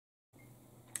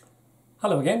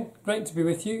Hello again, great to be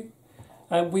with you.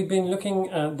 We've been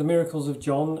looking at the miracles of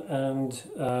John and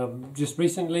just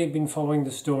recently been following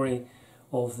the story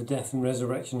of the death and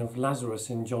resurrection of Lazarus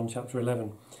in John chapter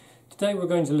 11. Today we're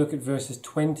going to look at verses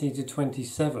 20 to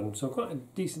 27, so quite a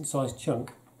decent sized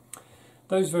chunk.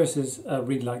 Those verses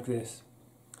read like this.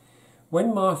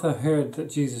 When Martha heard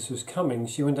that Jesus was coming,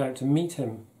 she went out to meet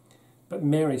him, but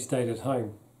Mary stayed at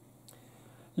home.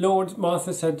 Lord,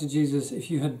 Martha said to Jesus, if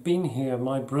you had been here,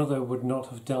 my brother would not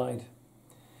have died.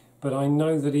 But I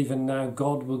know that even now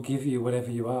God will give you whatever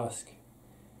you ask.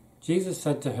 Jesus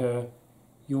said to her,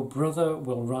 your brother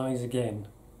will rise again.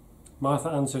 Martha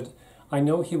answered, I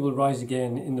know he will rise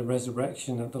again in the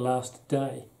resurrection at the last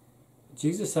day.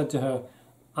 Jesus said to her,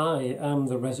 I am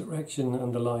the resurrection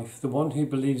and the life. The one who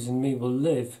believes in me will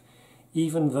live,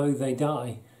 even though they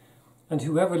die. And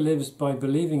whoever lives by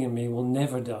believing in me will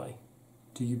never die.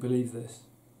 Do you believe this?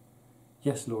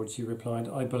 Yes, Lord, she replied,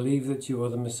 I believe that you are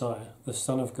the Messiah, the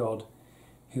Son of God,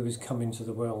 who is come into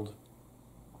the world.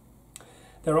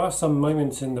 There are some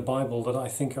moments in the Bible that I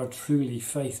think are truly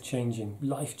faith-changing,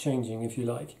 life-changing, if you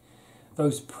like.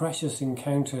 Those precious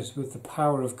encounters with the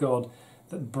power of God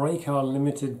that break our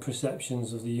limited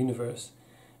perceptions of the universe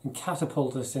and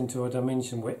catapult us into a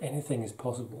dimension where anything is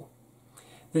possible.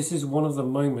 This is one of the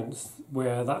moments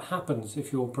where that happens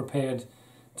if you're prepared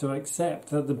to accept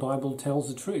that the Bible tells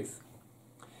the truth.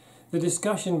 The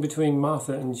discussion between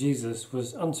Martha and Jesus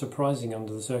was unsurprising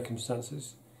under the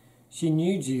circumstances. She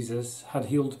knew Jesus had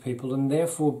healed people and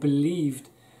therefore believed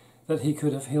that he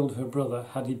could have healed her brother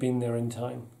had he been there in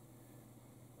time.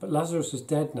 But Lazarus was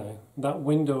dead now. That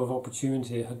window of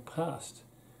opportunity had passed.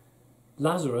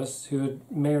 Lazarus, who had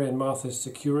Mary and Martha's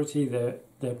security,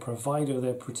 their provider,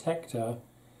 their protector,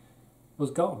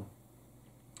 was gone.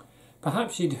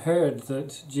 Perhaps she'd heard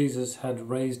that Jesus had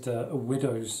raised a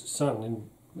widow's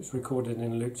son, it's recorded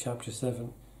in Luke chapter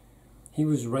 7. He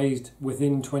was raised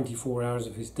within 24 hours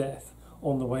of his death,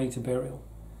 on the way to burial.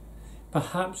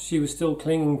 Perhaps she was still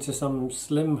clinging to some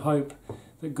slim hope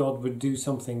that God would do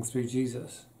something through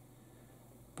Jesus.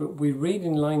 But we read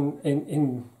in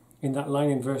that line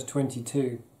in verse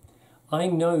 22, I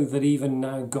know that even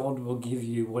now God will give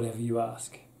you whatever you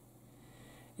ask.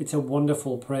 It's a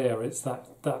wonderful prayer. It's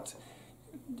that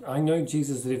I know,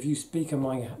 Jesus, that if you speak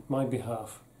on my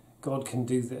behalf, God can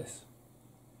do this.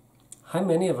 How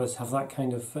many of us have that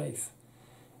kind of faith?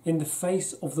 In the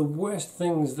face of the worst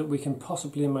things that we can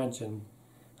possibly imagine,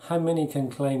 how many can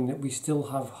claim that we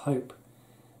still have hope?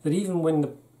 That even when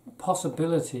the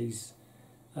possibilities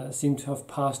seem to have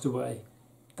passed away,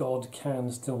 God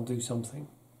can still do something.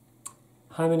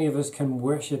 How many of us can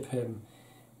worship him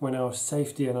when our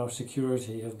safety and our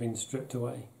security have been stripped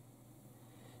away?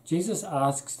 Jesus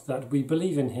asks that we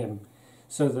believe in him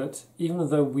so that even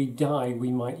though we die,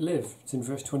 we might live. It's in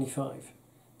verse 25.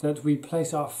 That we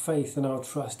place our faith and our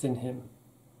trust in him.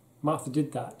 Martha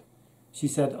did that. She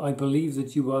said, I believe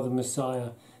that you are the Messiah,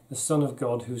 the Son of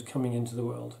God who is coming into the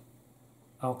world.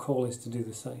 Our call is to do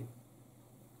the same.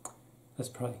 Let's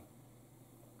pray.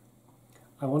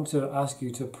 I want to ask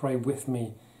you to pray with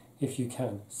me if you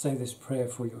can. Say this prayer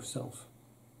for yourself.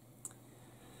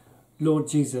 Lord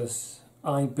Jesus,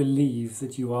 I believe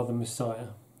that you are the Messiah,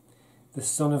 the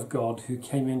Son of God who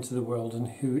came into the world and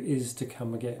who is to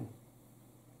come again.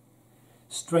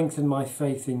 Strengthen my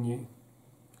faith in you.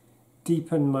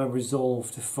 Deepen my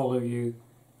resolve to follow you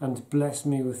and bless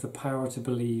me with the power to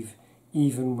believe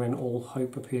even when all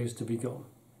hope appears to be gone.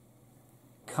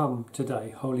 Come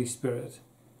today, Holy Spirit,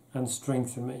 and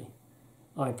strengthen me.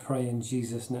 I pray in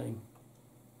Jesus' name.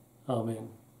 Amen.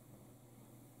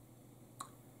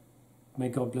 May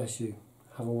God bless you.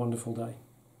 Have a wonderful day.